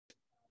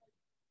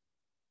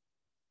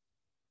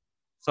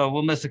So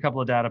we'll miss a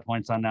couple of data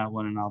points on that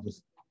one, and I'll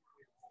just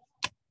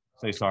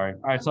say sorry.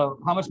 All right, so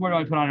how much more do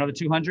I put on? Another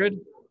 200?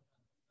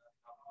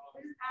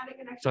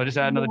 So just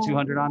add another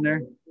 200 on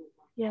there?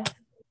 Yeah.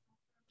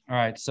 All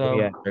right, so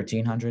yeah,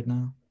 1,300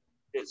 now.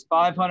 it's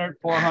 500,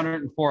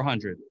 400, and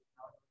 400.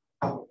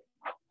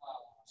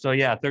 So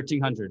yeah,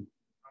 1,300.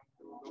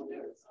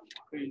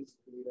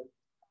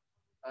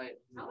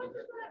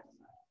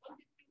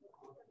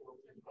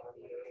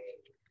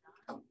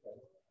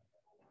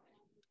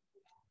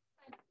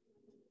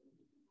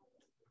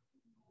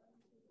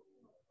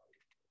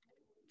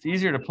 It's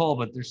easier to pull,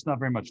 but there's not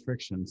very much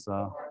friction,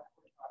 so.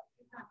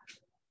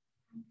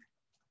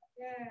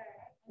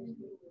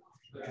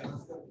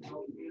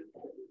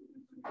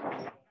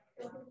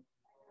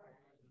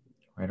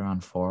 Right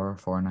around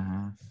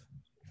 4.5.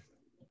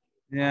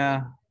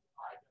 Yeah,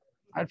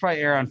 I'd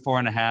probably err on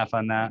 4.5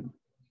 on that.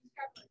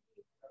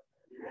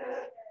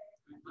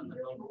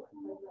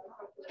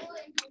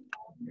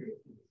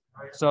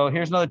 So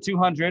here's another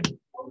 200.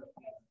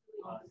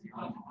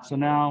 So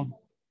now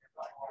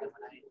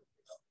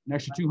an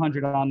extra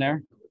 200 on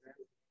there.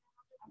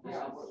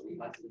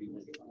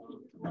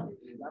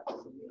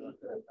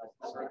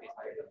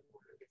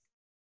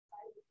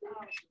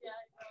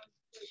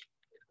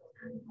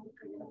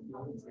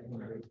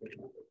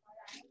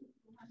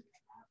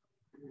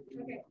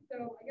 Okay,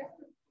 so I guess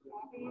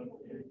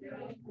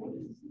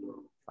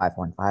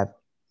 5.5.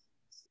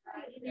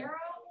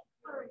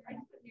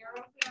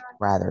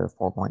 Rather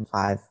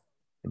 4.5.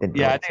 It didn't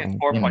Yeah, really I think change.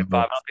 it's 4.5.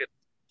 I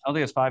don't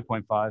think it's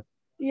 5.5.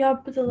 Yeah,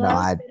 but the No,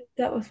 last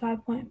that was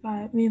 5.5.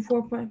 I mean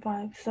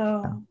 4.5.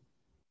 So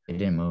It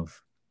didn't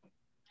move.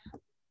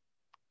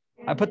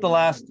 I put the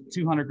last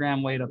 200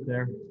 gram weight up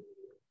there.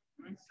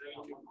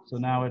 So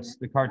now it's,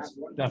 the cart's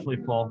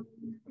definitely full.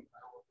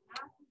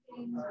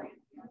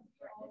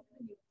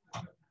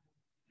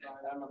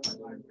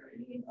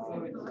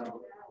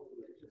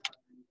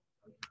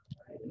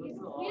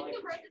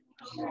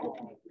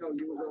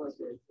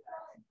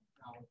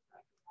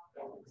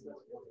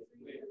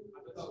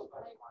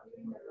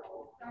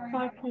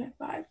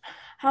 $5.5.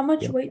 How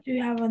much weight do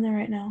you have on there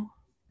right now?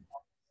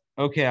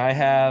 Okay, I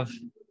have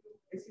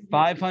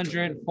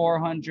 500,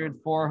 400,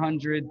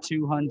 400,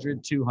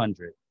 200,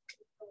 200.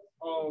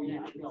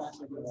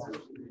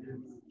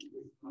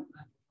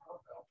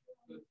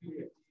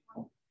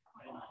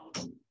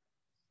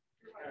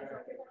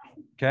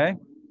 Okay.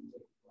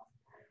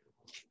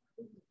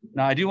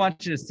 Now I do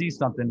want you to see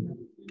something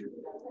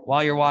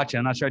while you're watching.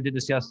 I'm not sure I did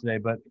this yesterday,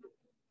 but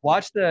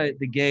watch the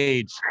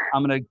gauge.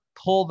 I'm going to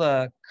pull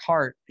the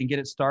cart and get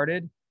it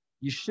started.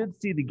 You should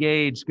see the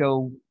gauge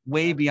go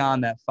way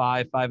beyond that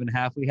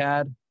 5.5 we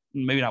had.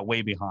 Maybe not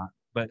way beyond,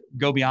 but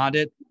go beyond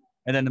it.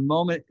 And then the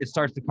moment it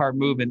starts the cart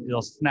moving,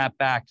 it'll snap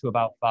back to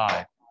about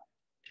 5.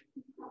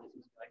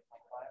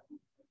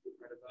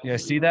 You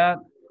guys see that?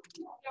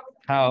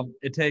 How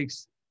it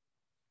takes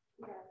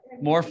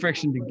more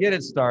friction to get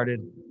it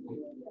started,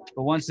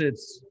 but once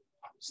it's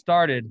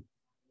started,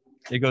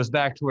 it goes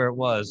back to where it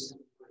was.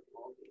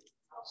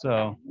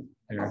 So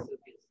here, let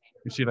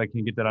me see if I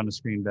can get that on the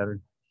screen better.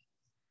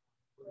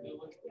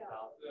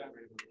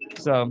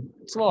 So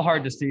it's a little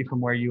hard to see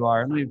from where you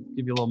are. Let me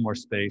give you a little more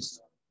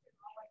space.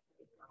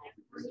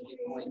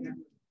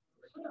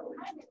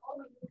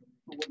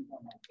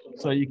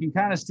 So you can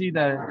kind of see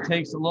that it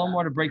takes a little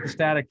more to break the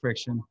static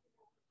friction,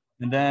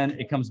 and then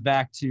it comes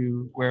back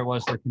to where it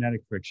was for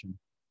kinetic friction.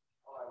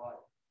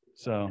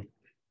 So,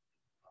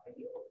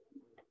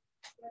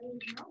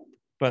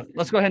 but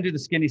let's go ahead and do the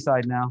skinny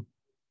side now.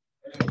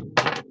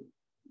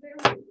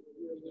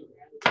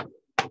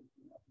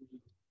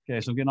 Okay,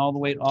 so I'm getting all the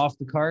weight off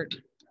the cart.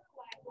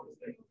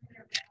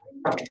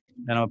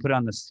 And I'm gonna put it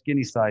on the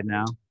skinny side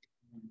now.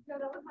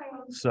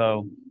 So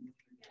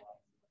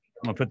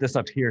I'm gonna put this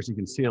up here so you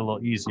can see it a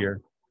little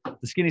easier.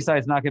 The skinny side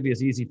is not gonna be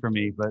as easy for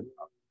me, but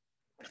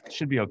it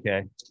should be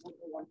okay.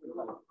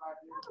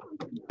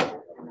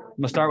 I'm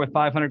gonna start with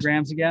 500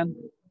 grams again.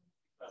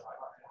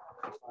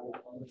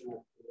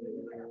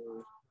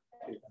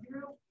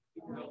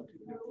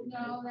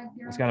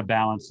 Just gotta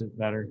balance it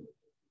better.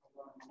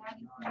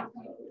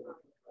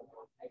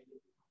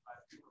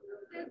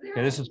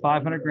 Okay, this is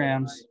 500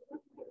 grams.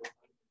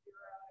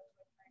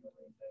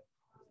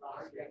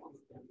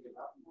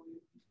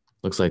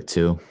 Looks like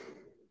 2,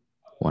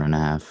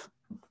 1.5.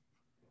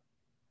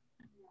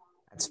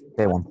 I'd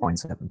say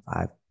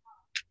 1.75.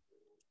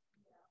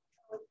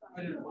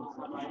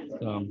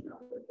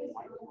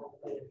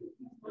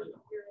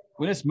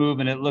 When it's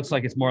moving, it looks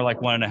like it's more like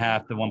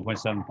 1.5 to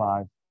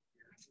 1.75.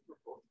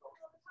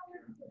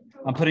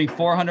 I'm putting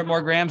 400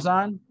 more grams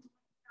on.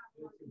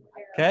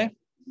 Okay.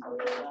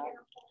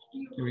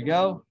 Here we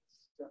go.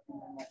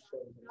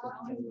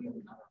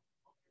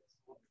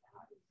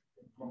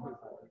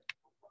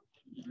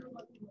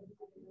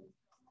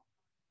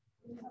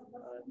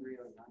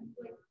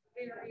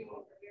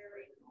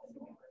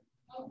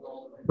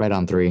 Right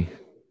on 3.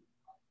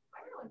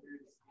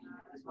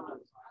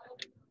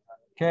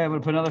 Okay, I'm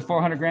gonna put another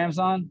 400 grams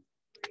on.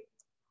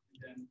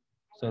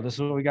 So this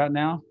is what we got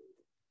now.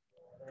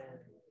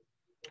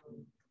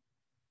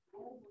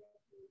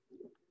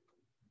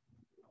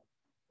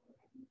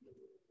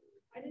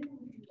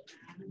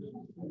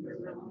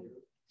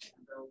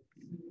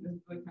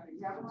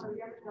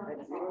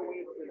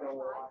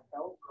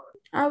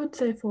 I would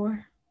say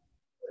 4.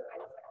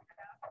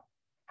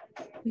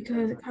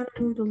 Because it kind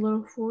of moved a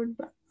little forward,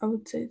 but I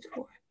would say it's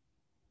 4.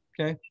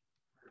 Okay.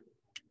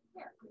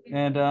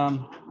 And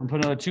I'm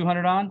putting another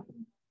 200 on.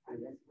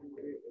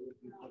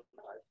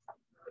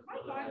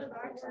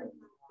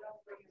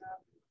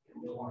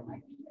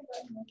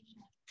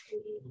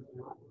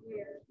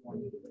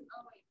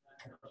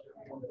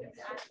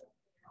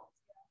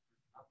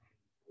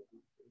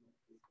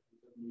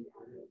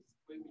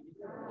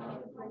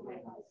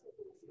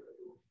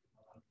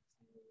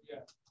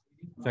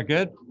 Is that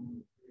good?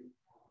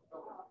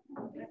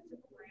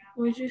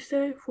 Would you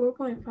say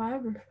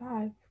 4.5 or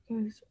 5?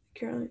 Because I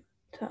can't really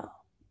tell.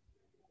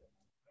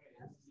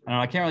 I don't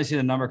know, I can't really see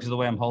the number because of the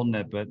way I'm holding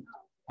it, but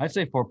I'd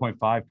say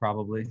 4.5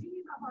 probably.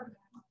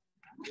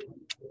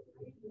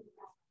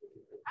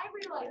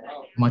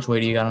 How much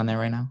weight do you got on there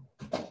right now?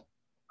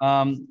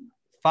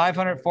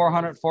 500,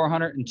 400,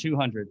 400, and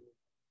 200.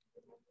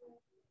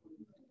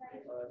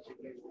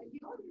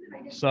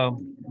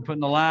 So I'm putting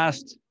the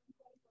last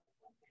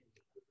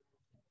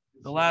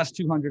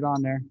 200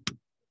 on there.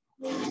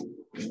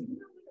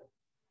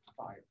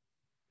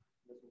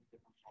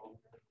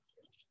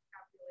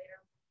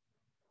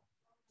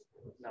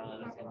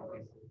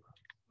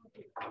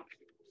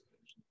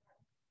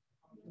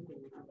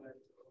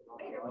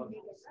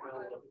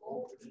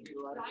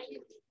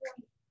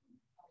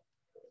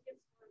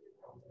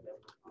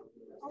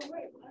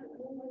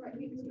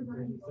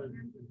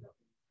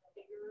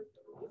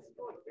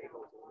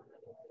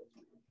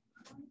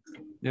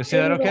 You see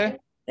that okay?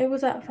 It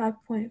was at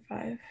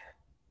 5.5.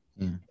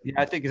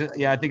 Yeah,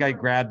 I think I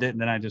grabbed it and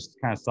then I just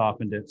kind of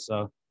softened it.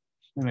 So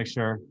let me make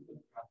sure.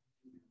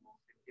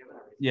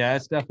 Yeah,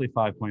 it's definitely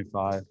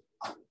 5.5.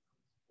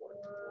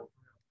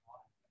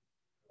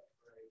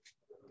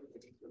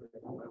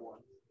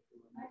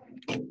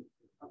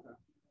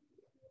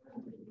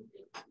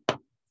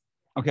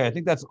 Okay, I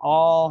think that's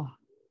all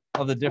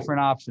of the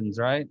different options,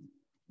 right?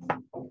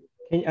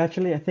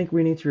 Actually, I think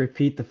we need to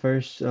repeat the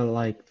first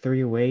like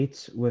 3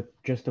 weights with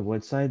just the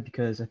wood side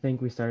because I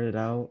think we started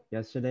out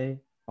yesterday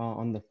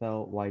on the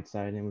felt white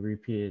side and we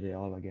repeated it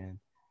all again.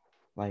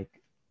 Like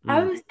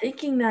I was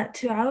thinking that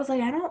too. I was like,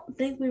 I don't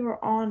think we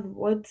were on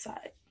wood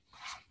side.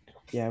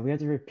 yeah, we had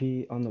to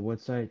repeat on the wood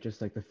side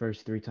just like the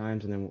first 3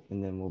 times and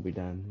then we'll be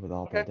done with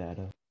all the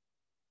data. All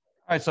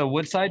right, so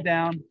wood side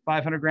down,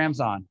 500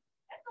 grams on. Is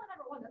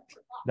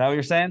that what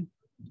you're saying?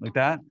 Like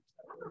that?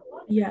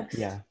 Yes.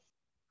 Yeah.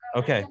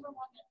 Okay. All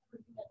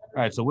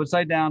right, so wood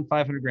side down,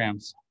 500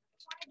 grams.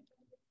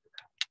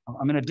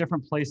 I'm in a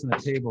different place in the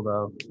table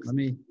though.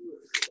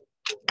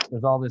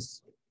 There's all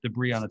this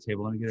debris on the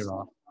table. Let me get it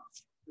off.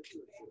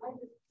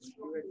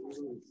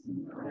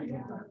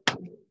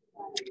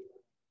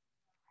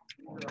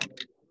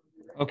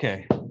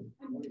 Okay.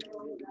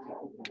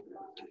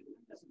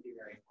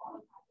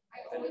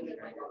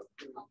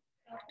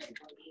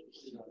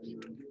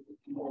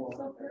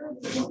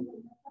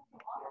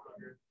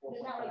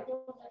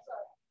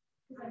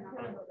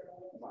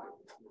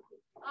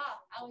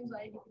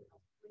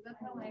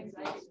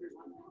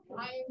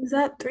 Is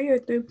that 3 or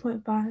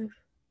 3.5?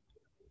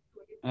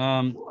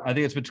 I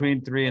think it's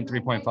between 3 and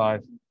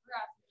 3.5.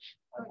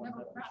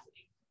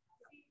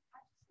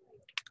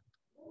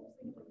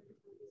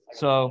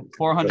 So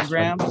 400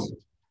 grams.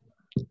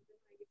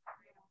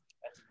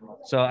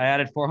 So I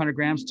added 400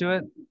 grams to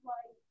it.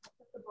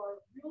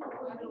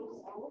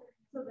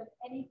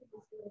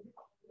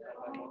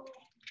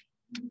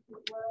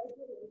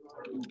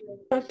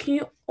 Can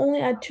you only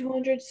add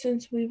 200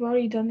 since we've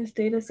already done this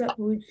data set, but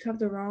we just have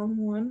the wrong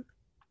one?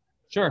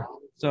 Sure.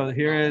 So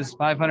here is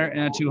 500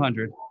 and a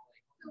 200.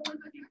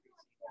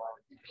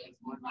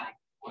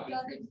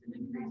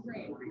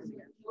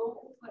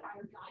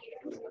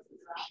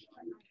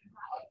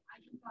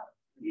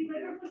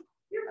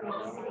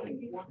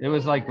 It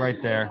was like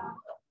right there.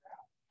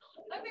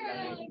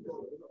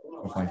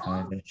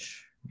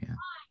 4.5-ish. Yeah.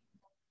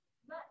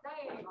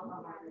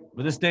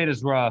 But this data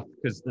is rough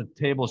because the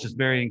table is just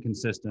very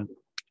inconsistent.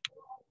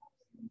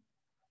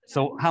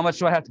 So how much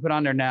do I have to put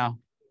on there now?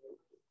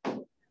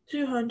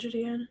 200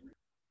 again.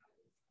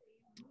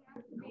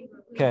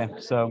 Okay,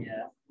 so.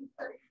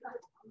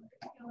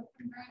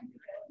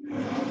 All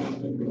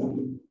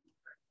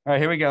right,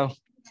 here we go.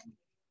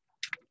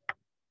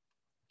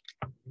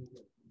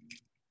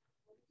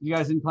 You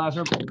guys in class?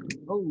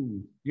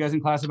 You guys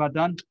in class about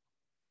done?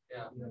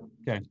 Yeah.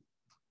 Okay,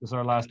 this is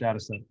our last data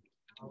set.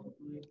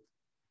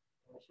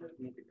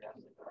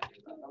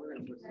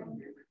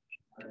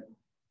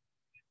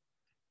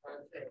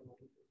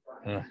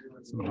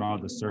 Something wrong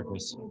with the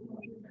surface.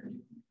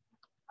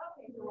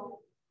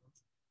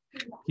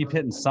 Keep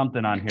hitting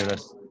something on here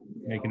that's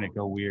making it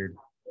go weird.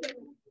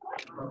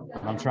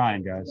 I'm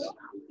trying, guys.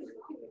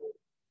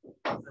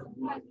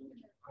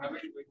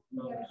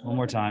 One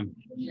more time.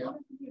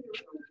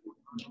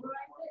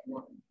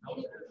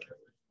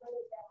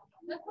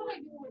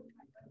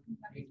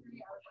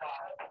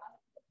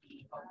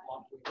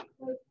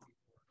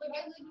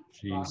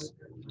 Jeez.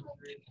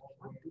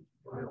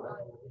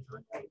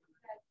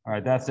 All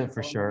right, that's it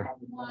for sure.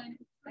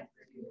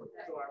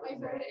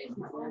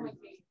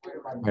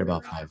 Right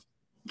about 5.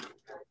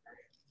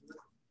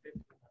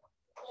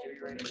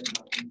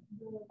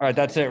 All right,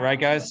 that's it, right,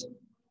 guys?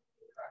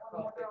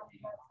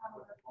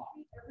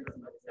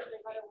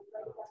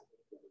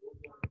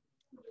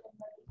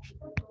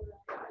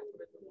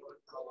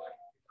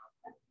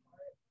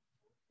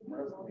 All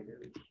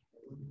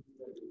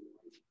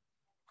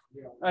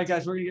right,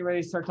 guys, we're gonna get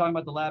ready to start talking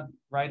about the lab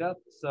write-up.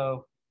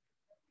 So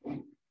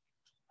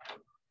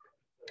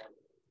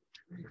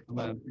I'm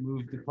gonna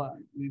move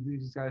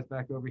these guys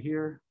back over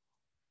here.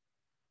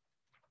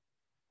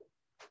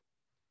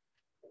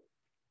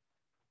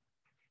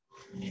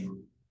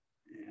 And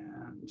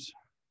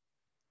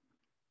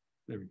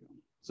there we go.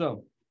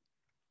 So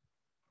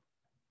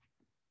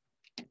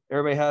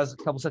everybody has a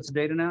couple sets of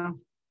data now.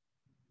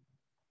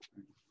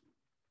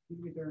 Can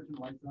you get there into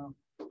the lights now?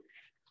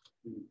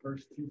 The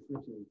first two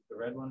switches, the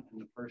red one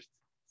and the first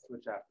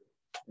switch after.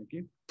 Thank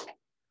you.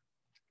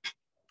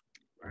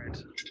 All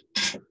right.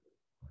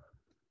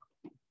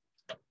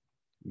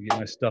 Let me get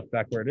my stuff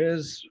back where it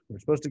is. We're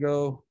supposed to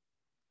go.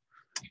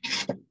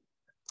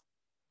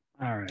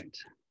 All right.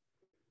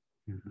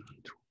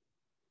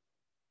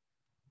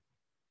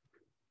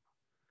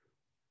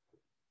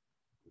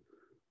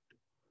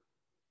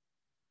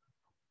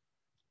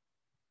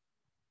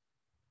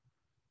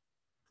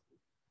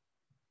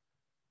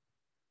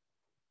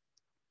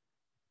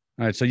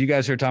 All right, so you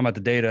guys are talking about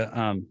the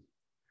data.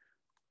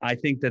 I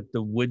think that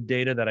the wood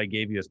data that I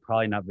gave you is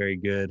probably not very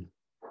good.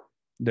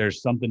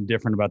 There's something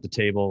different about the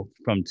table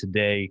from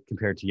today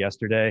compared to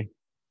yesterday.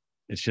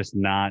 It's just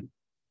not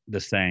the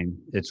same.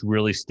 It's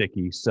really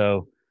sticky.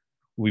 So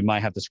we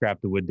might have to scrap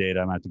the wood data.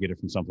 I might have to get it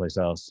from someplace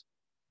else.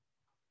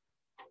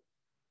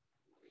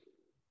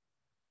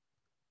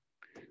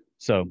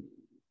 So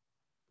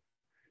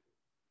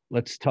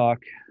let's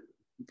talk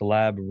the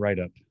lab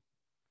write-up.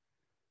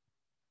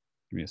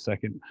 Give me a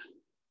second.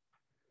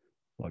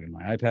 Plug in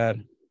my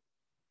iPad.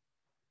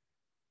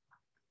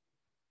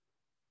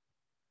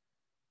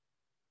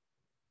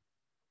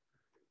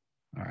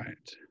 All right.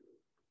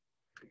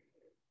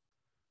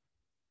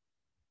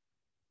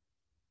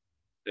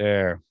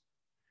 There.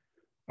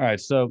 All right,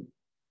 so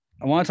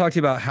I want to talk to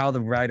you about how the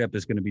write-up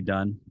is going to be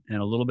done and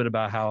a little bit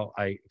about how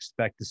I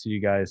expect to see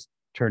you guys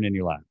turn in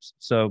your labs.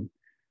 So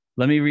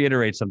let me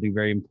reiterate something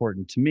very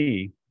important to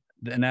me,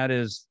 and that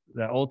is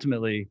that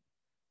ultimately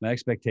my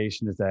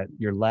expectation is that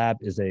your lab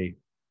is a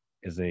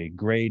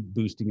grade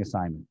boosting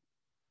assignment.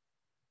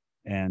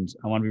 And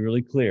I want to be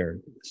really clear,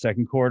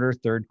 second quarter,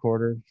 third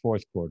quarter,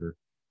 fourth quarter,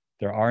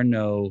 there are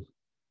no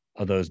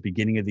of those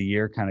beginning of the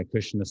year kind of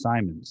cushion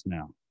assignments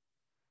now.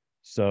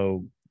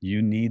 So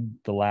you need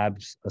the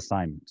lab's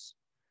assignments.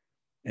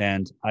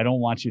 And I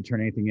don't want you to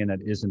turn anything in that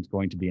isn't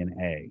going to be an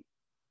A.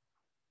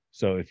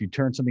 So if you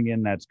turn something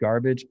in that's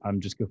garbage, I'm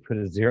just going to put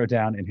a 0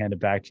 down and hand it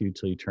back to you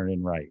until you turn it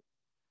in right.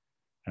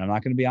 And I'm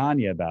not going to be on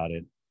you about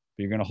it,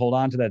 but you're going to hold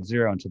on to that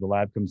 0 until the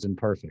lab comes in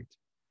perfect.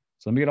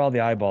 So let me get all the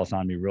eyeballs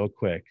on me real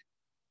quick,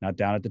 not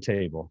down at the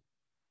table.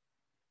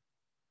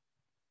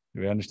 Do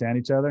we understand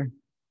each other?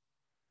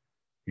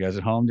 You guys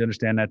at home, do you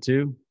understand that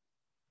too?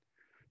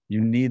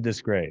 You need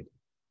this grade.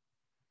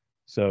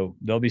 So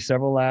there'll be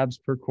several labs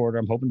per quarter.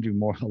 I'm hoping to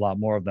do a lot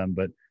more of them,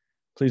 but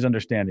please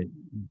understand it.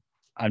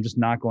 I'm just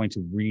not going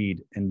to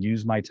read and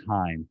use my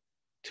time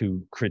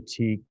to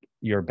critique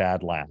your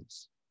bad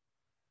labs.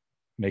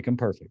 Make them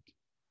perfect.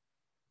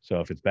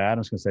 So if it's bad, I'm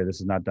just going to say this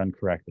is not done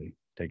correctly.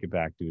 Take it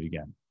back, do it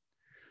again.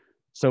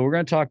 So we're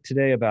going to talk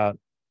today about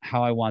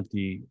how I want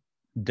the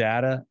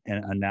data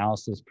and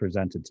analysis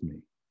presented to me.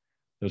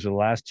 Those are the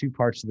last two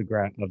parts of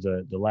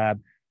the lab.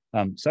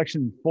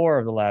 Section 4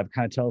 of the lab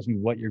kind of tells me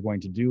what you're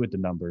going to do with the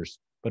numbers,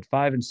 but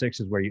 5 and 6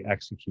 is where you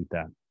execute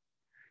that.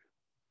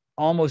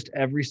 Almost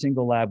every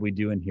single lab we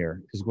do in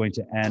here is going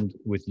to end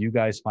with you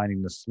guys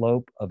finding the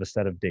slope of a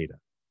set of data.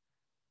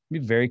 Be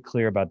very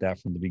clear about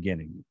that from the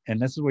beginning. And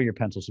this is where your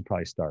pencil should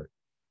probably start.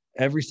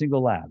 Every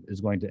single lab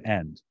is going to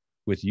end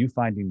with you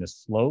finding the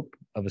slope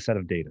of a set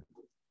of data.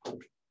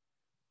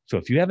 So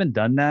if you haven't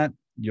done that,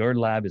 your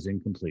lab is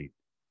incomplete.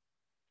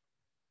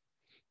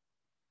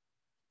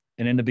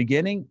 And in the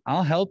beginning,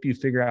 I'll help you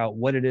figure out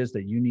what it is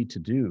that you need to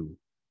do,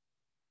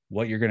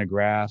 what you're going to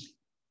graph,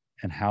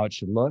 and how it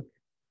should look.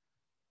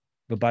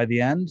 But by the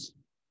end,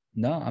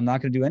 no, I'm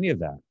not going to do any of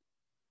that.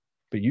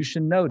 But you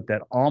should note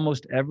that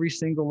almost every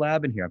single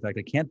lab in here, in fact,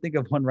 I can't think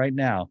of one right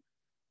now,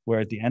 where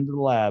at the end of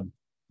the lab,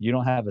 you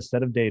don't have a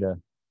set of data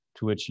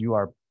to which you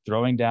are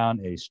throwing down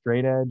a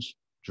straight edge,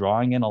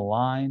 drawing in a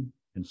line,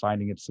 and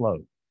finding its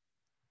slope.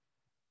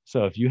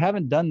 So if you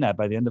haven't done that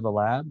by the end of a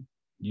lab,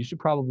 you should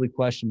probably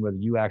question whether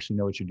you actually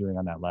know what you're doing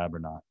on that lab or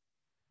not.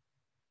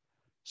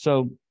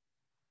 So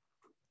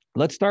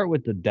let's start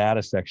with the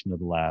data section of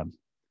the lab.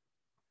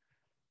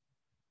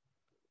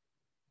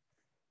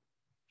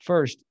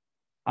 First,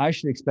 I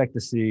should expect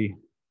to see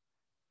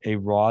a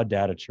raw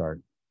data chart.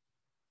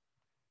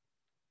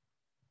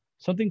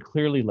 Something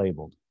clearly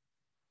labeled.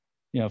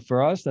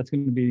 For us, that's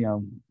going to be,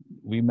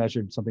 we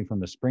measured something from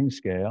the spring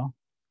scale.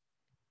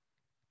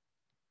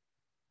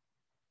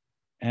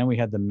 and we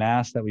had the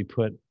mass that we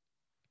put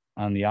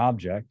on the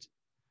object,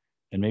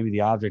 and maybe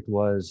the object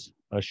was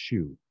a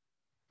shoe.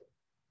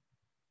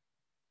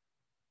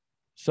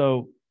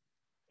 So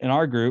in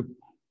our group,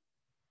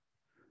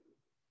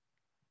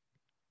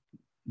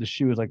 the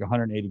shoe was like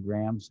 180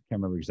 grams.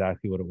 Can't remember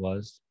exactly what it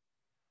was.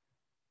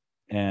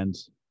 And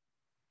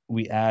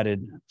we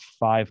added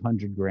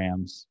 500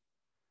 grams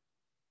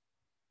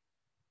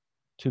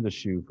to the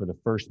shoe for the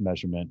first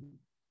measurement.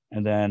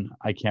 And then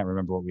I can't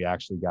remember what we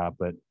actually got,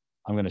 but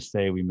I'm going to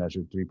say we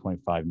measured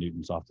 3.5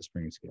 newtons off the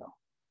spring scale.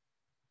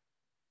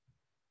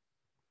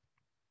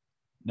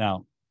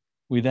 Now,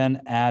 we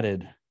then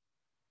added,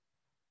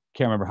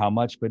 can't remember how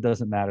much, but it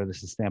doesn't matter.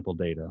 This is sample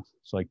data.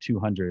 So like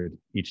 200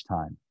 each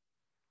time.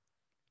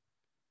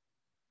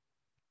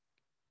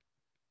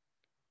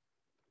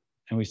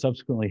 And we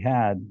subsequently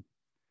had,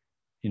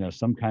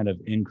 some kind of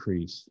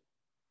increase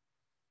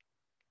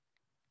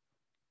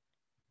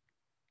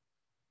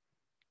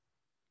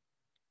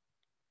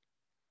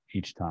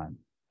each time.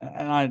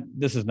 And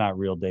this is not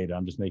real data.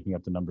 I'm just making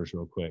up the numbers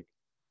real quick.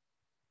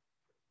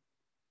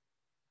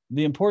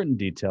 The important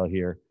detail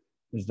here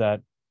is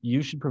that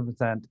you should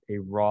present a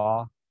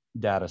raw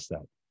data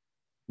set,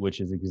 which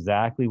is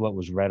exactly what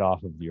was read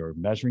off of your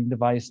measuring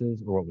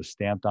devices or what was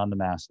stamped on the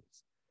masses.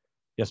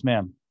 Yes,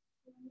 ma'am.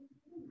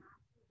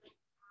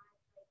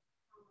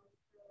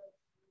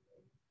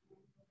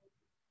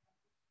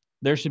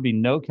 There should be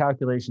no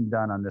calculation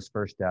done on this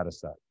first data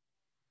set.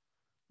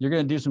 You're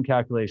going to do some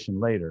calculation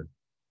later,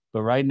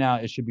 but right now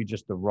it should be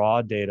just the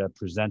raw data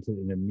presented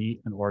in a neat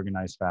and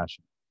organized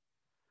fashion.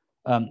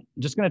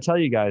 Just going to tell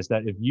you guys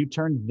that if you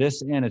turned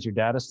this in as your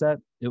data set,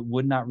 it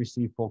would not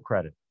receive full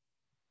credit.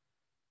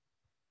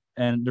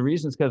 And the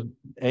reason is because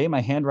A,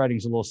 my handwriting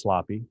is a little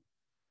sloppy,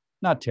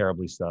 not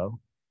terribly so,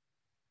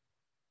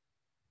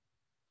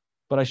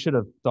 but I should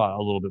have thought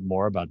a little bit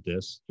more about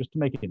this just to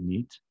make it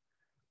neat.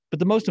 But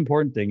the most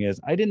important thing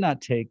is I did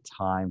not take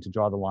time to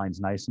draw the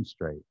lines nice and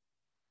straight.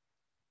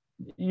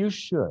 You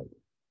should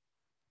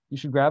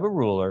grab a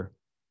ruler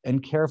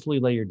and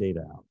carefully lay your data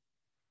out.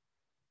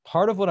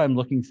 Part of what I'm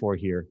looking for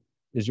here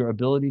is your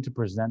ability to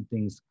present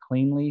things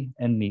cleanly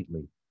and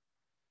neatly.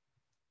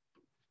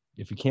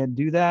 If you can't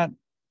do that,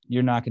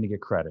 you're not going to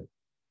get credit.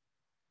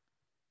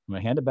 I'm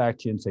going to hand it back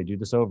to you and say, do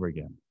this over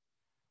again.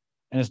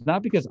 And it's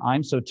not because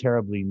I'm so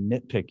terribly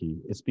nitpicky.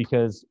 It's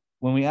because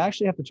when we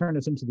actually have to turn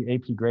this into the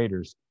AP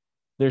graders,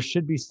 there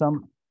should be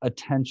some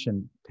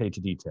attention paid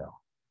to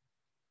detail.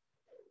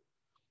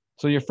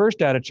 So your first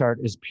data chart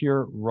is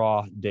pure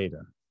raw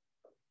data.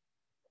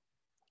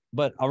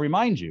 But I'll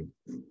remind you,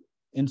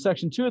 in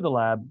section 2 of the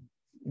lab,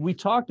 we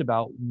talked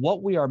about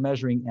what we are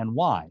measuring and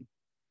why.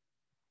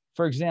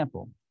 For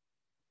example,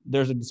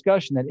 there's a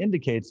discussion that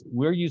indicates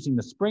we're using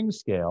the spring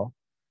scale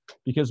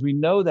because we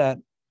know that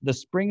the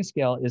spring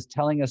scale is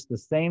telling us the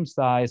same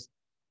size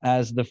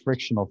as the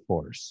frictional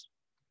force.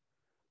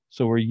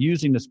 So we're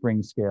using the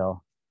spring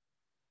scale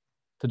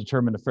to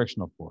determine the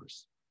frictional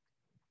force.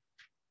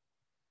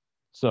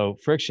 So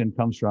friction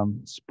comes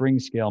from spring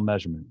scale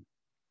measurement.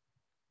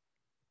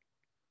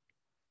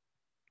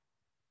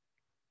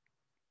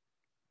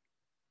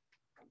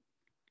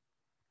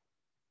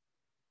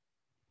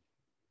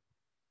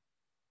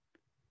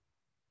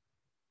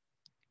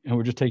 And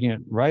we're just taking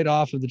it right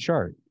off of the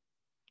chart.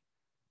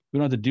 We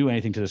don't have to do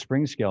anything to the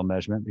spring scale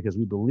measurement because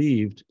we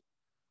believed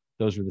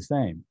those were the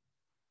same.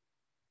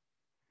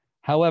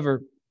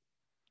 However,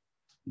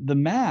 the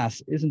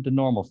mass isn't the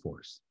normal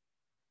force.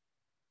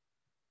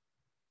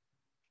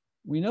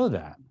 We know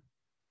that.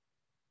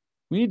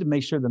 We need to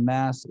make sure the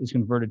mass is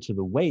converted to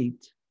the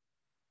weight,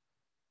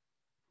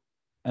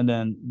 and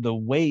then the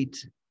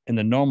weight and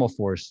the normal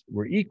force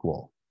were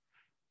equal.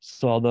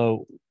 So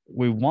although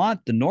we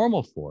want the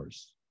normal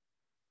force,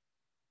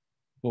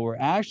 what we're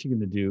actually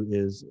going to do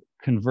is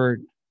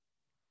convert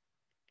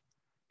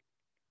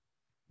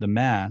the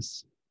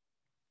mass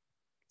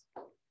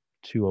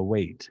to a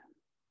weight.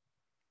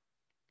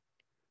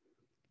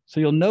 So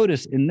you'll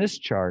notice in this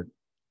chart,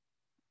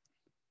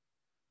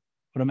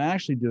 what I'm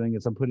actually doing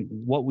is I'm putting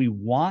what we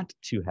want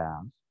to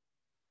have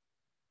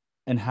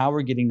and how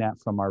we're getting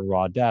that from our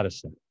raw data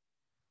set.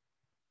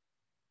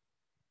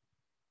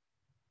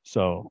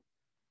 So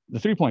the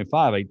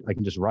 3.5, I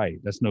can just write.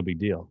 That's no big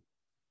deal.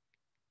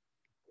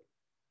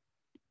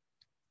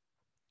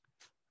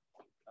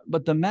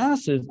 But the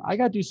masses, I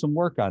got to do some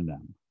work on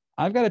them.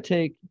 I've got to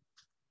take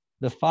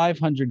the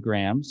 500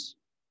 grams,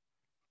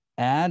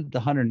 add the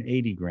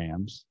 180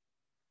 grams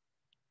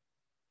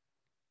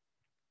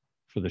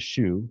for the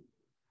shoe.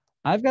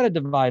 I've got to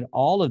divide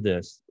all of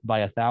this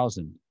by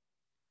 1,000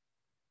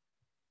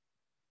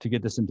 to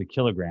get this into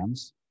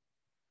kilograms.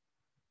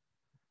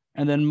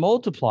 And then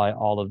multiply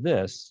all of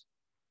this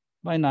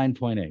by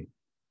 9.8.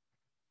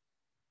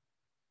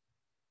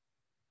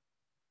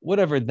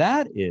 Whatever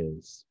that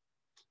is,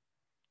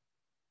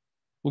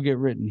 will get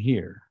written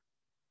here.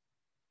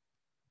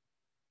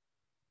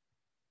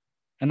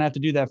 And I have to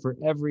do that for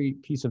every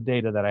piece of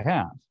data that I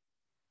have.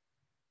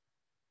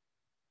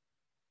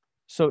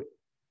 So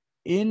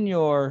in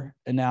your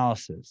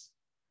analysis,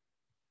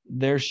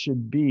 there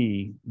should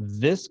be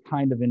this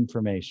kind of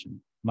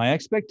information. My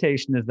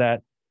expectation is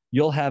that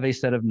you'll have a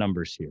set of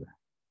numbers here,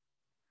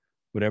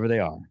 whatever they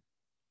are.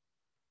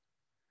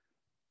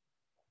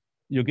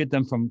 You'll get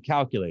them from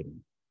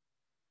calculating.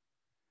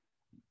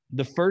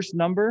 The first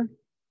number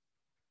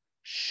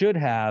should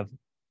have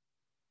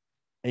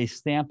a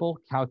sample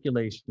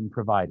calculation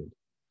provided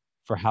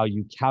for how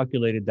you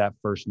calculated that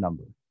first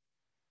number.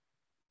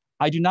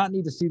 I do not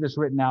need to see this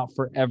written out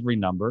for every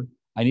number.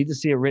 I need to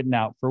see it written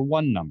out for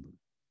one number.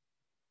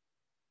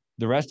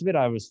 The rest of it,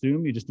 I would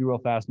assume you just do real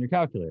fast in your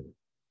calculator.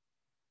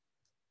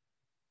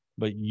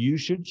 But you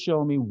should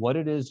show me what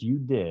it is you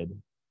did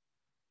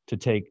to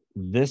take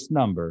this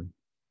number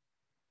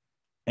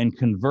and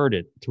convert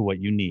it to what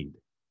you need.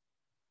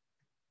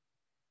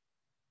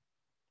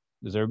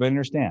 Does everybody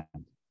understand?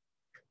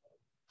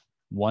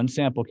 One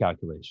sample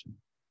calculation.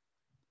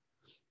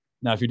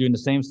 Now, if you're doing the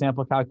same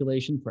sample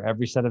calculation for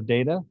every set of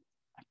data,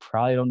 I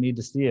probably don't need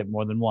to see it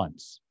more than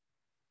once.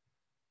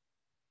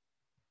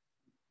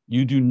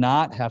 You do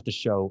not have to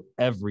show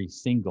every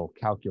single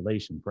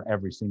calculation for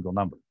every single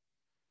number,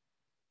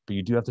 but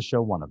you do have to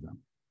show one of them,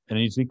 and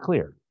it needs to be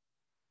clear.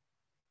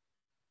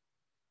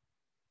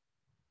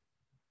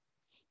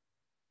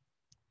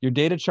 Your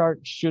data chart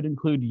should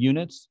include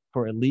units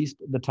for at least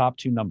the top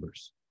two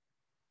numbers,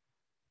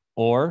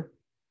 or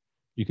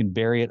you can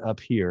bury it up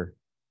here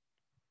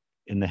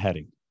in the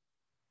heading.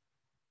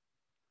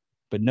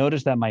 But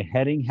notice that my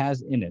heading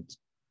has in it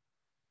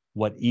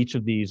what each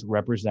of these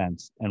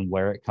represents and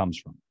where it comes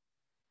from.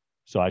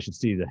 So I should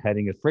see the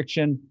heading of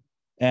friction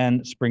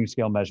and spring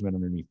scale measurement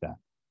underneath that.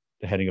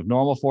 The heading of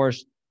normal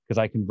force, because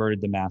I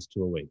converted the mass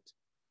to a weight.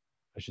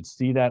 I should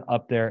see that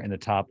up there in the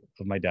top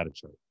of my data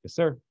chart. Yes,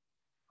 sir.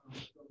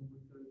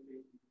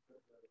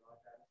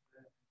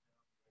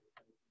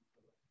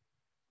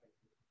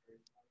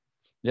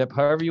 Yep,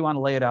 however you want to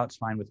lay it out, it's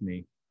fine with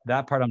me.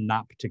 That part I'm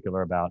not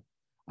particular about.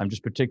 I'm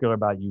just particular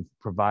about you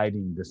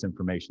providing this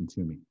information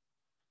to me.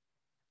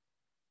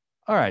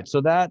 All right,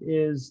 so that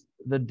is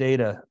the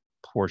data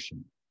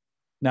portion.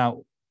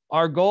 Now,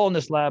 our goal in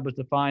this lab was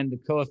to find the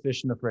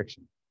coefficient of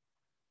friction.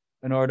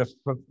 In order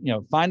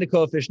to find the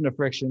coefficient of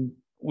friction,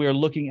 we are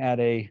looking at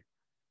a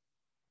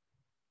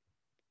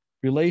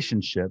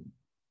relationship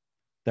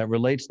that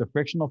relates the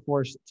frictional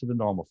force to the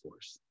normal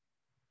force.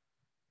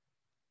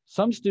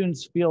 Some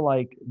students feel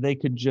like they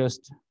could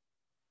just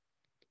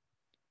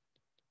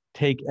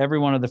take every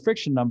one of the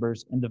friction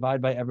numbers and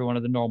divide by every one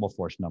of the normal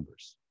force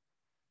numbers.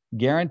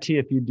 Guarantee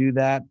if you do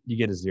that, you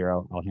get a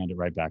 0. I'll hand it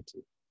right back to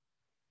you.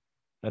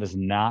 That is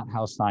not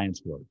how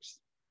science works.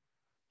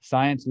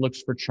 Science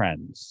looks for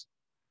trends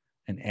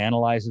and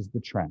analyzes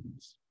the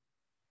trends.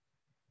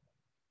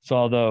 So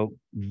although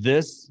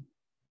this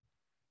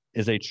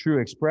is a true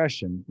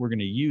expression, we're going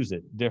to use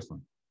it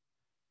different.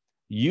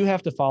 You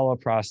have to follow a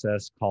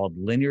process called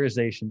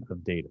linearization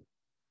of data.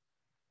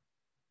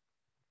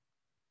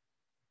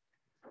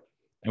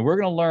 And we're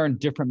going to learn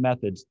different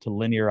methods to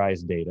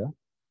linearize data.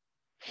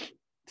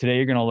 Today,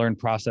 you're going to learn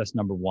process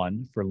number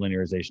 1 for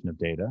linearization of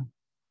data.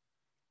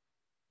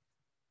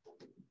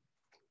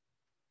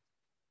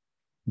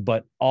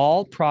 But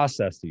all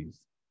processes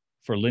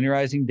for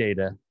linearizing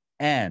data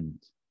end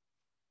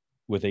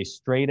with a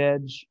straight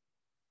edge,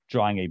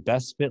 drawing a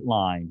best fit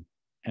line,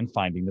 and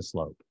finding the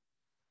slope.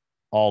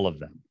 All of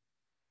them.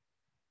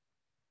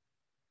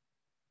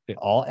 They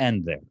all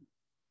end there.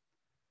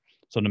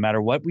 So no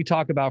matter what we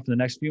talk about for the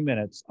next few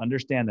minutes,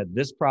 understand that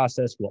this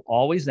process will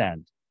always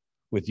end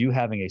with you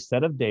having a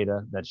set of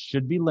data that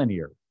should be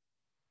linear,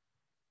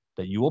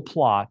 that you will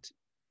plot,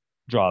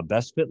 draw a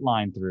best fit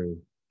line through,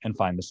 and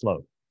find the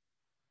slope.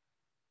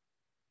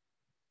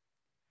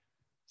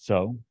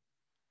 So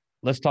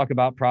let's talk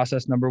about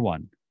process number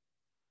 1.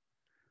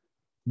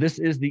 This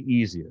is the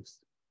easiest.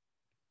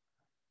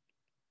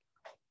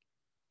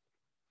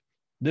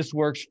 This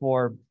works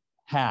for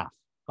half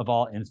of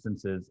all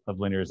instances of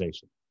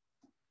linearization,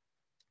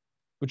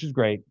 which is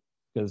great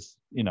because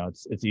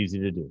it's easy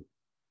to do.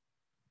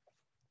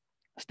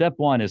 Step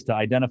 1 is to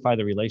identify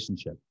the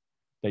relationship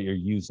that you're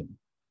using.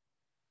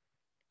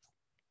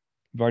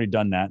 We've already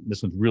done that.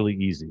 This one's really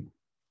easy.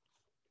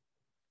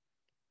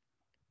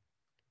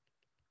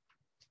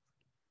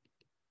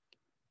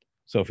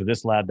 So for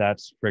this lab,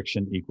 that's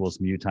friction equals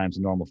mu times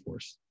the normal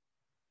force.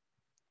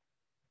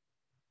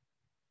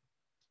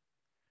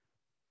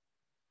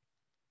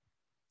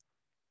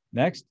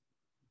 Next,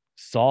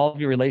 solve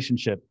your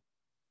relationship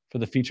for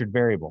the featured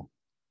variable.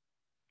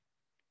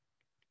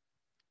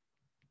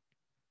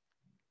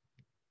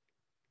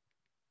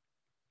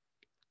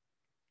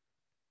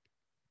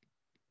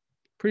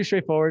 Pretty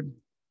straightforward,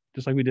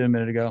 just like we did a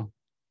minute ago.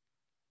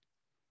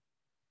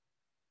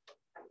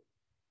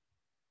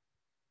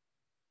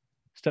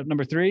 Step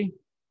number 3,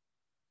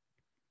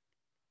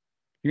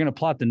 you're going to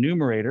plot the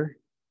numerator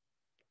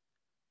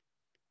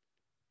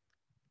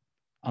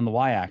on the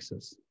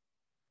y-axis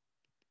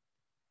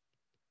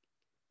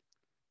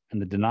and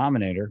the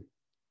denominator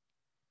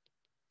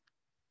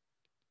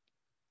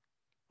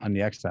on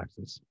the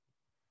x-axis.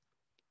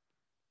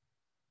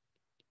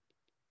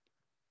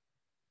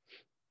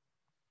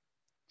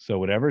 So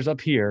whatever's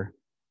up here,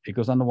 it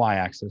goes on the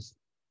y-axis.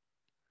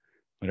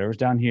 Whatever's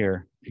down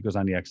here, it goes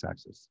on the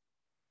x-axis.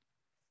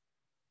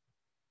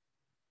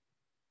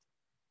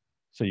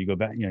 So you go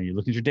back, you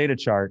look at your data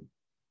chart,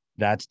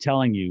 that's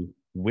telling you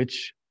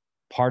which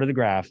part of the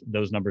graph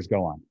those numbers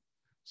go on.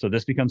 So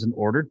this becomes an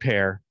ordered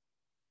pair.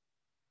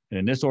 And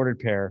in this ordered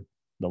pair,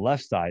 the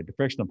left side, the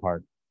frictional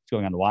part, is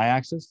going on the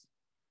y-axis,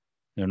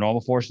 and the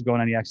normal force is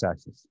going on the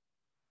x-axis.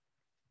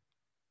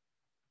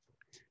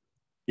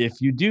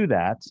 If you do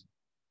that,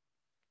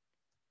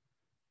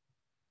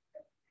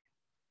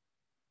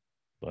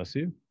 bless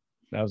you,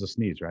 that was a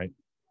sneeze, right?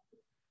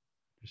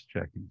 Just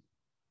checking.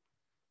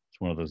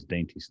 It's one of those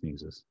dainty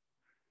sneezes.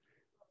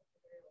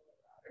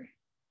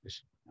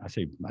 I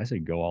say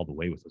go all the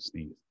way with a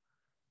sneeze.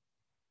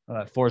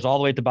 4 is all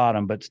the way at the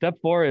bottom, but step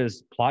 4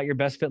 is plot your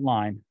best fit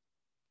line.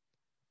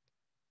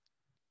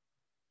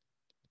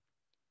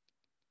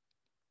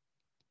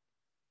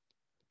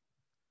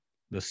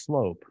 The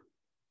slope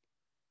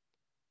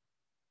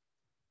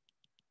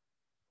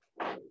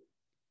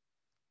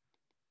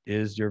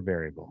is your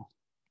variable.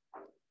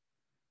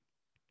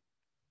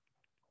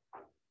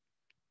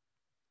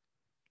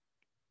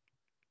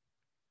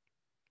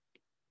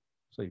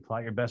 So you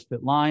plot your best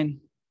fit line,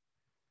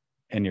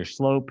 and your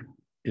slope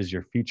is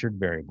your featured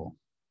variable.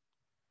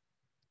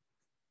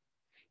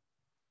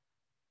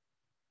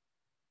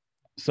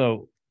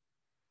 So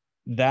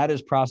that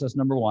is process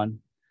number 1.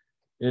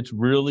 It's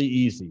really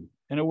easy,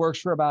 and it works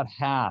for about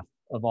half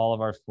of all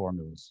of our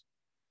formulas,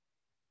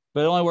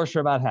 but it only works for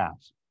about half.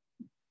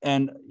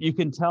 And you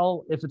can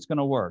tell if it's going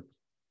to work.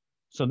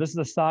 So this is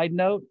a side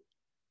note,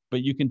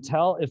 but you can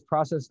tell if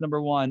process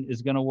number 1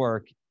 is going to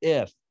work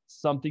if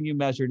something you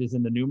measured is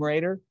in the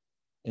numerator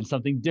and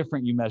something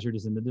different you measured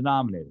is in the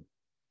denominator.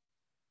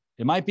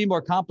 It might be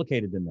more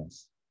complicated than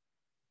this.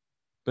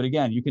 But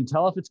again, you can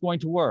tell if it's going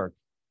to work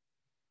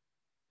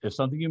if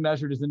something you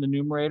measured is in the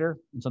numerator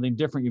and something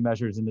different you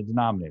measured is in the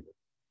denominator.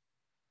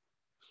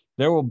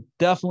 There will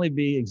definitely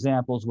be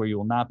examples where you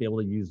will not be able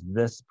to use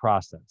this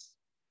process.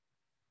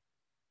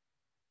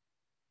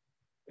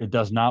 It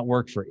does not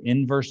work for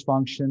inverse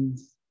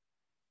functions.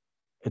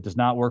 It does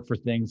not work for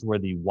things where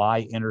the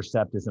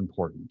y-intercept is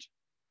important.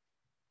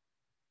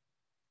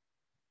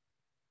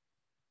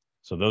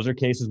 So those are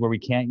cases where we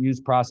can't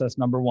use process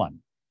number 1.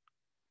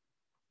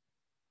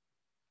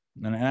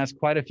 And that's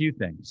quite a few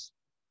things,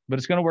 but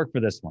it's going to work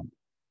for this one.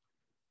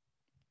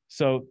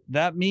 So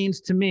that means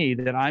to me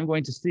that I'm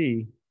going to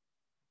see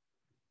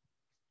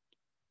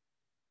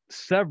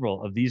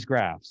several of these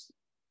graphs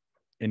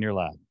in your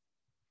lab.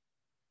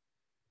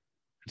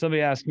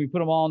 Somebody asked, can we put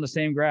them all in the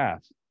same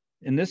graph?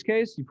 In this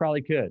case, you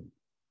probably could,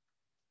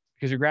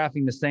 because you're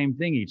graphing the same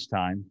thing each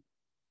time,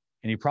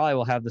 and you probably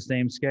will have the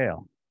same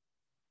scale.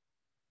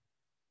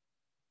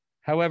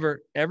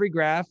 However, every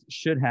graph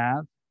should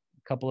have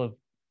a couple of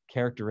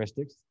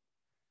characteristics.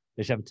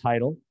 They should have a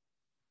title.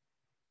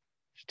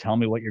 They should tell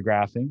me what you're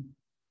graphing.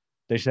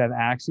 They should have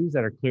axes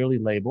that are clearly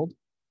labeled.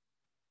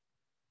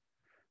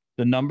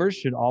 The numbers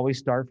should always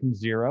start from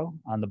 0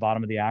 on the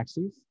bottom of the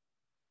axes.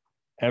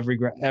 Every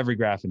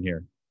graph in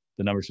here,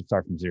 the numbers should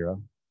start from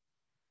 0.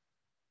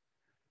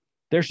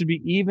 There should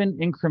be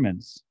even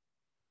increments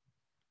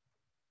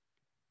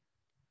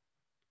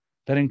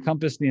that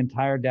encompass the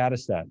entire data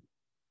set.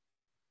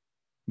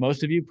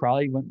 Most of you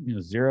probably went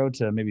 0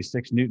 to maybe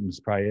 6 newtons,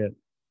 probably it.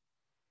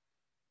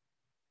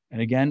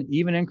 And again,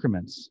 even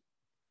increments.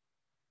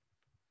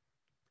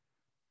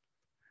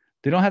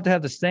 They don't have to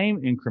have the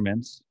same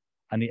increments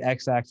on the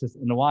x-axis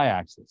and the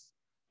y-axis,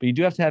 but you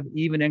do have to have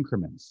even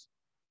increments.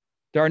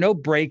 There are no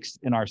breaks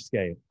in our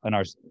scale,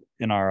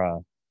 in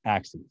our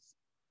axes.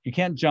 You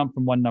can't jump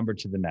from one number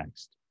to the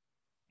next.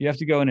 You have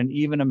to go in an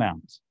even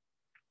amount.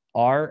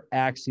 Our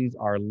axes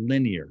are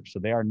linear, so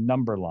they are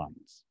number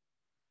lines.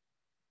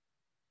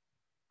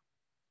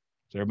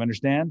 Does everyone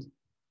understand?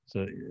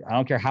 So I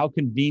don't care how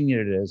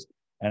convenient it is,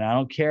 and I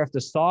don't care if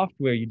the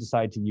software you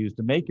decide to use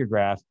to make your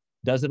graph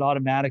does it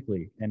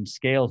automatically and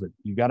scales it.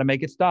 You got to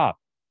make it stop.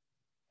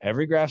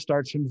 Every graph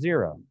starts from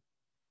 0.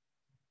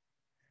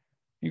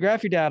 You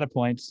graph your data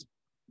points,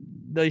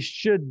 they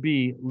should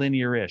be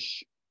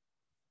linear-ish,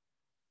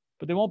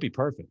 but they won't be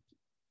perfect.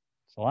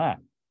 It's a lot.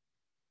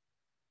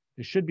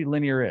 It should be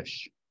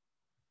linear-ish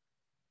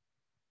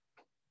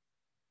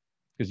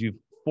because you've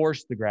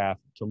forced the graph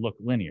to look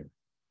linear.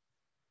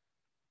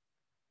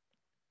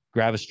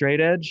 Grab a straight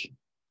edge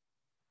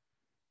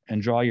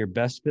and draw your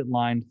best fit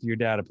line through your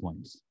data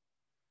points.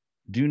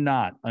 Do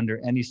not, under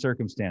any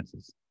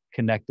circumstances,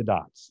 connect the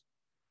dots.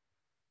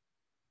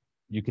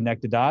 You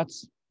connect the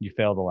dots, you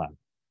fail the lab.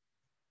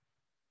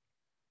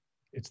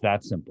 It's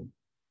that simple.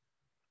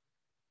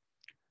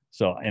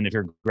 So, and if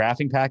your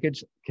graphing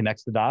package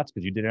connects the dots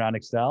because you did it on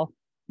Excel,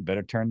 you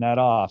better turn that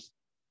off.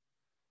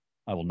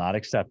 I will not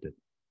accept it.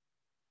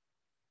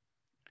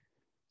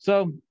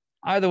 So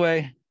either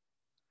way,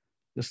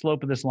 the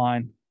slope of this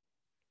line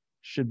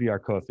should be our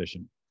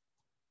coefficient.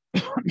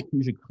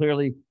 You should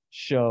clearly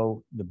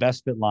show the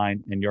best fit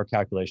line in your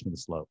calculation of the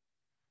slope.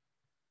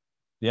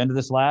 The end of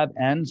this lab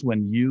ends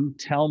when you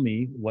tell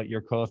me what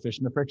your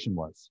coefficient of friction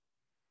was.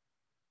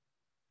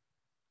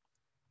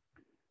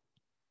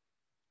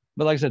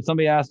 But like I said,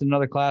 somebody asked in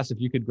another class if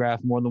you could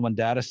graph more than one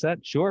data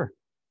set. Sure,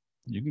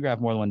 you can graph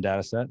more than one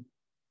data set.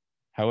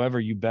 However,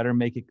 you better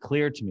make it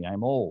clear to me.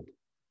 I'm old.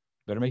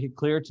 Better make it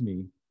clear to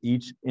me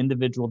each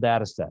individual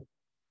data set.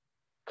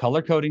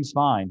 Color coding's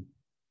fine,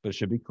 but it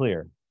should be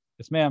clear.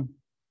 Yes, ma'am.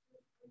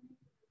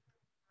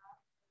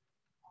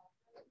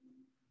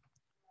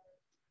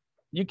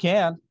 You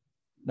can.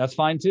 That's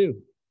fine too.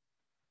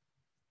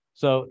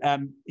 So,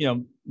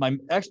 my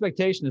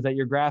expectation is that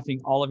you're graphing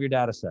all of your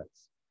data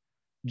sets.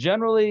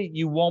 Generally,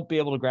 you won't be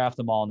able to graph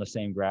them all in the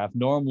same graph.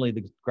 Normally,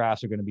 the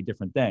graphs are going to be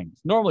different things.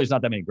 Normally, it's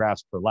not that many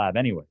graphs per lab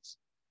anyways.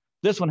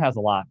 This one has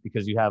a lot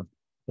because you have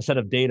a set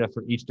of data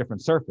for each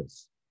different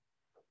surface.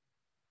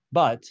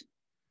 But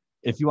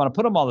if you want to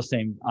put them all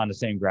on the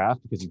same graph,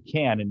 because you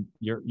can, and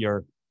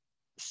you're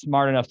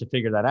smart enough to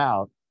figure that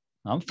out,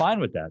 I'm fine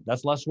with that.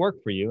 That's less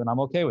work for you, and I'm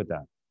okay with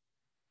that.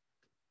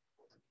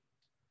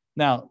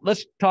 Now,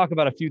 let's talk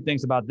about a few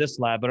things about this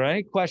lab, but are there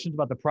any questions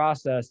about the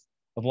process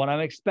of what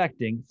I'm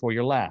expecting for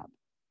your lab?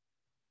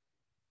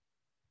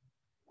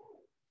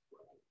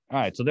 All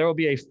right, so there will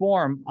be a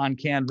form on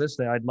Canvas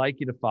that I'd like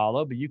you to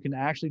follow, but you can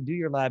actually do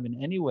your lab in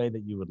any way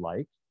that you would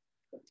like.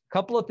 A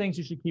couple of things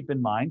you should keep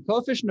in mind.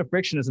 Coefficient of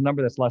friction is a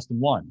number that's less than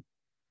 1.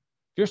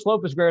 If your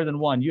slope is greater than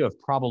 1, you have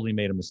probably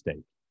made a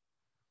mistake.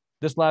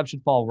 This lab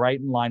should fall right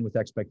in line with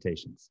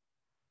expectations.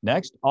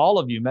 Next, all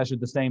of you measured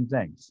the same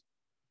things.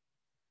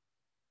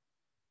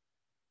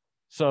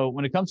 So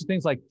when it comes to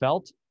things like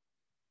felt,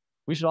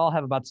 we should all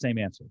have about the same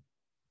answer.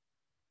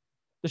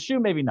 The shoe,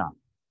 maybe not.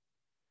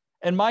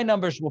 And my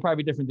numbers will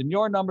probably be different than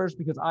your numbers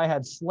because I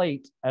had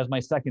slate as my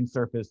second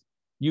surface.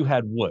 You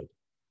had wood.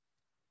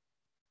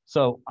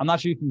 So I'm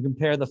not sure you can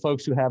compare the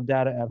folks who have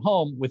data at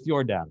home with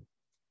your data.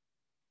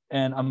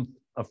 And I'm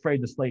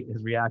afraid the slate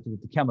has reacted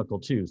with the chemical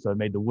too, so it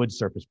made the wood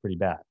surface pretty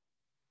bad.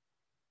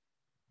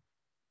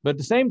 But at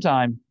the same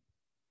time,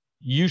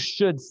 you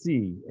should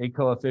see a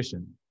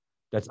coefficient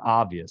that's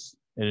obvious,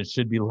 and it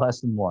should be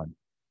less than 1.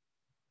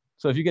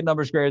 So if you get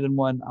numbers greater than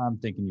 1, I'm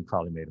thinking you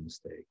probably made a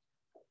mistake.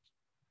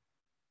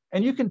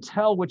 And you can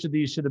tell which of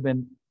these should have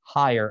been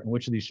higher and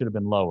which of these should have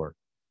been lower.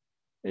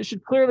 It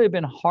should clearly have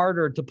been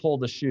harder to pull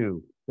the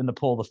shoe than to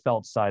pull the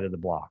felt side of the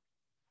block.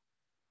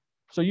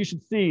 So you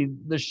should see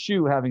the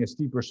shoe having a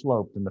steeper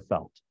slope than the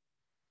felt.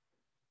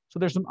 So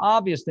there's some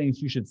obvious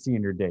things you should see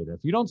in your data. If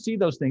you don't see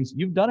those things,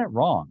 you've done it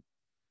wrong.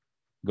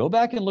 Go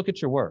back and look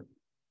at your work.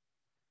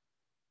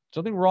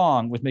 Something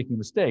wrong with making a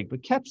mistake,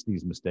 but catch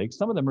these mistakes.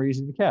 Some of them are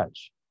easy to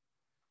catch.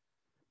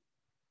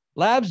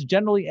 Labs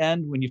generally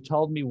end when you've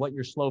told me what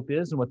your slope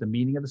is and what the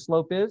meaning of the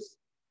slope is.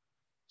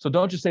 So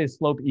don't just say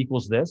slope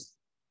equals this.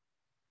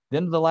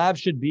 Then the lab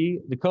should be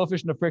the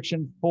coefficient of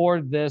friction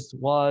for this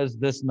was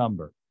this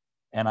number.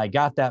 And I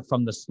got that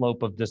from the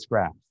slope of this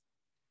graph.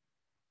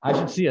 I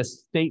should see a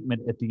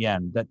statement at the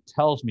end that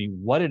tells me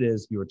what it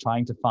is you were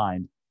trying to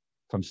find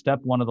from step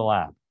 1 of the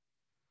lab.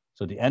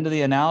 So at the end of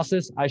the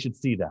analysis, I should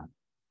see that.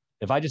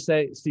 If I just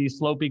see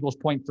slope equals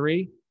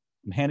 0.3,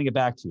 I'm handing it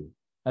back to you.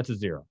 That's a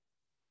 0.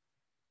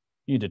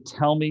 You need to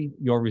tell me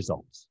your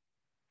results.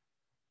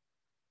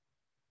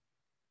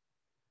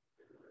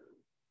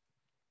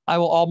 I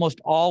will almost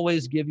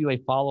always give you a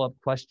follow-up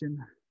question,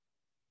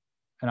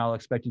 and I'll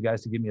expect you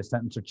guys to give me a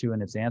sentence or two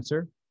in its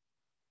answer.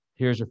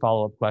 Here's your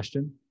follow-up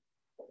question.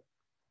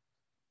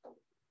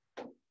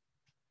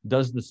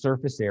 Does the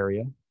surface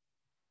area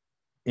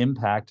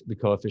impact the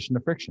coefficient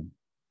of friction?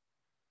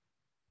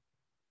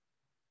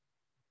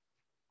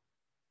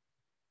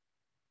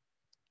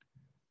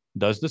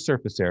 Does the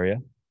surface area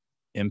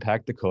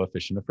impact the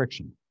coefficient of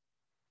friction?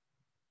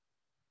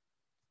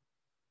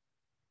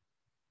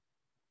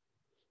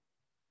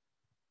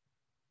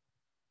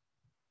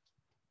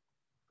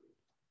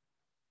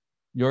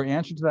 Your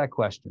answer to that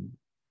question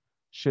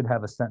should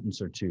have a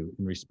sentence or two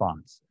in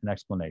response, an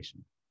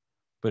explanation,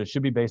 but it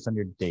should be based on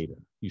your data.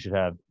 You should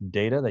have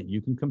data that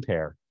you can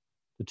compare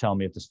to tell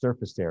me if the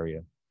surface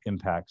area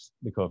impacts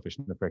the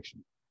coefficient of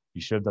friction.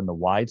 You should have done the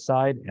wide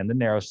side and the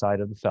narrow side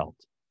of the felt.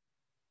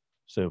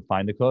 So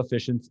find the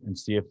coefficients and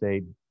see if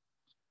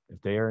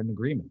they are in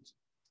agreement.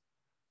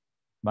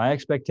 My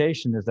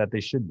expectation is that they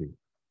should be,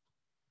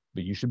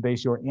 but you should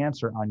base your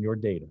answer on your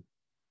data.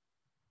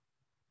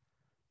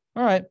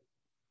 All right,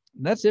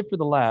 that's it for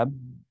the lab.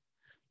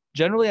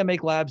 Generally, I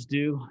make labs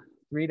due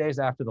 3 days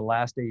after the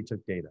last day you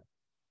took data.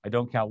 I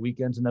don't count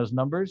weekends in those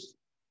numbers,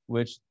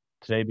 which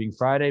today being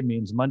Friday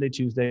means Monday,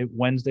 Tuesday,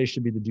 Wednesday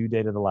should be the due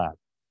date of the lab.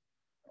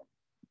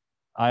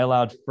 I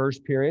allowed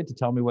first period to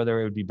tell me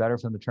whether it would be better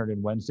for them to turn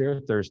in Wednesday or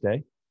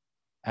Thursday.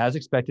 As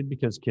expected,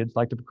 because kids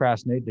like to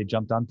procrastinate, they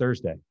jumped on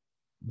Thursday.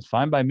 It's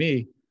fine by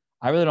me.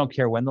 I really don't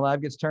care when the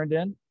lab gets turned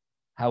in.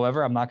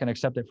 However, I'm not going to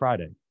accept it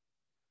Friday.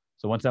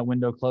 So once that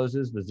window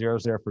closes, the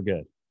zero's there for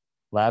good.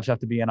 Labs have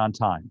to be in on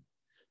time.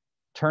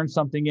 Turn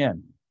something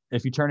in.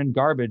 If you turn in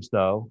garbage,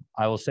 though,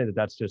 I will say that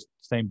that's just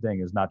the same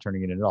thing as not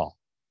turning it in at all.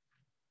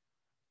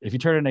 If you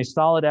turn in a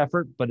solid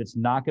effort, but it's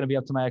not going to be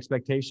up to my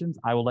expectations,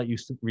 I will let you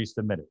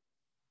resubmit it.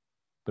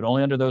 But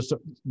only under those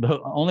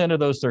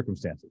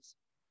circumstances.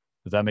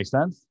 Does that make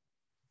sense?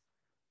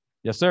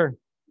 Yes, sir.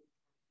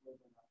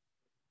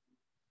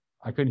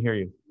 I couldn't hear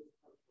you.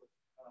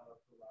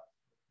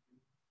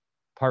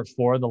 Part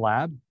 4 of the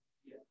lab?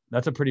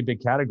 That's a pretty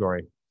big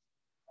category.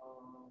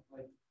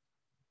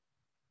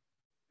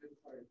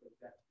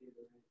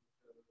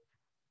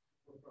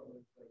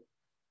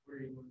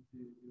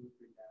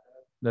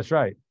 That's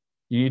right.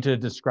 You need to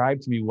describe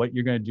to me what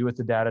you're going to do with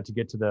the data to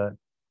get to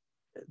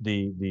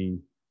the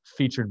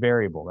featured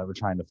variable that we're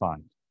trying to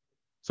find.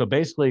 So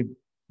basically,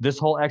 this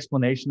whole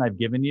explanation I've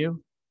given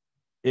you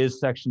is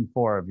section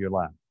 4 of your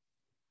lab.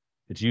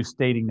 It's you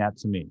stating that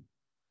to me.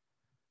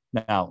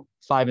 Now,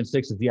 5 and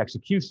 6 is the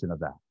execution of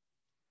that.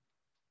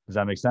 Does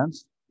that make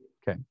sense?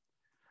 Okay.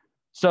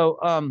 So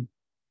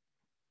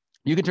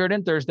you can turn it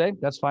in Thursday.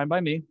 That's fine by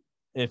me.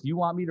 If you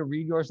want me to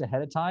read yours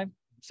ahead of time,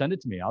 send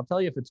it to me. I'll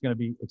tell you if it's going to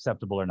be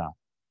acceptable or not.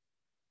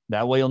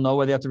 That way you'll know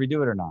whether you have to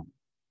redo it or not.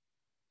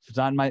 If it's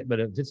on but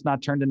if it's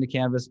not turned into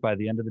Canvas by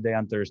the end of the day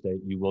on Thursday,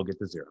 you will get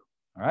the 0.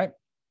 All right.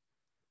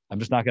 I'm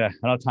just not gonna,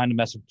 I don't have time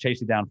to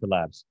chase you down for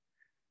labs.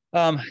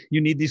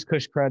 You need these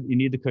Cush credit. You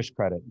need the Cush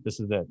credit. This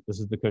is it. This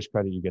is the Cush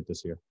credit you get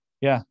this year.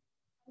 Yeah.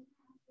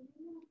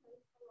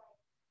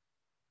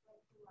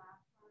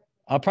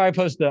 I'll probably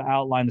post the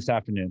outline this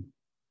afternoon.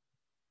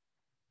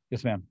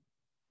 Yes, ma'am.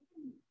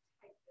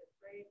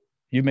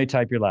 You may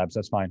type your labs.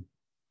 That's fine.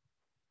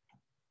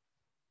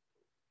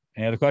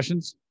 Any other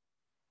questions?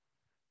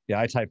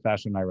 Yeah, I type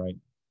faster than I write.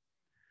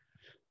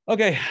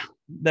 Okay,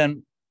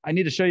 then I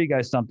need to show you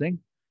guys something.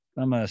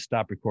 I'm going to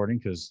stop recording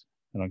because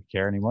I don't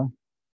care anymore.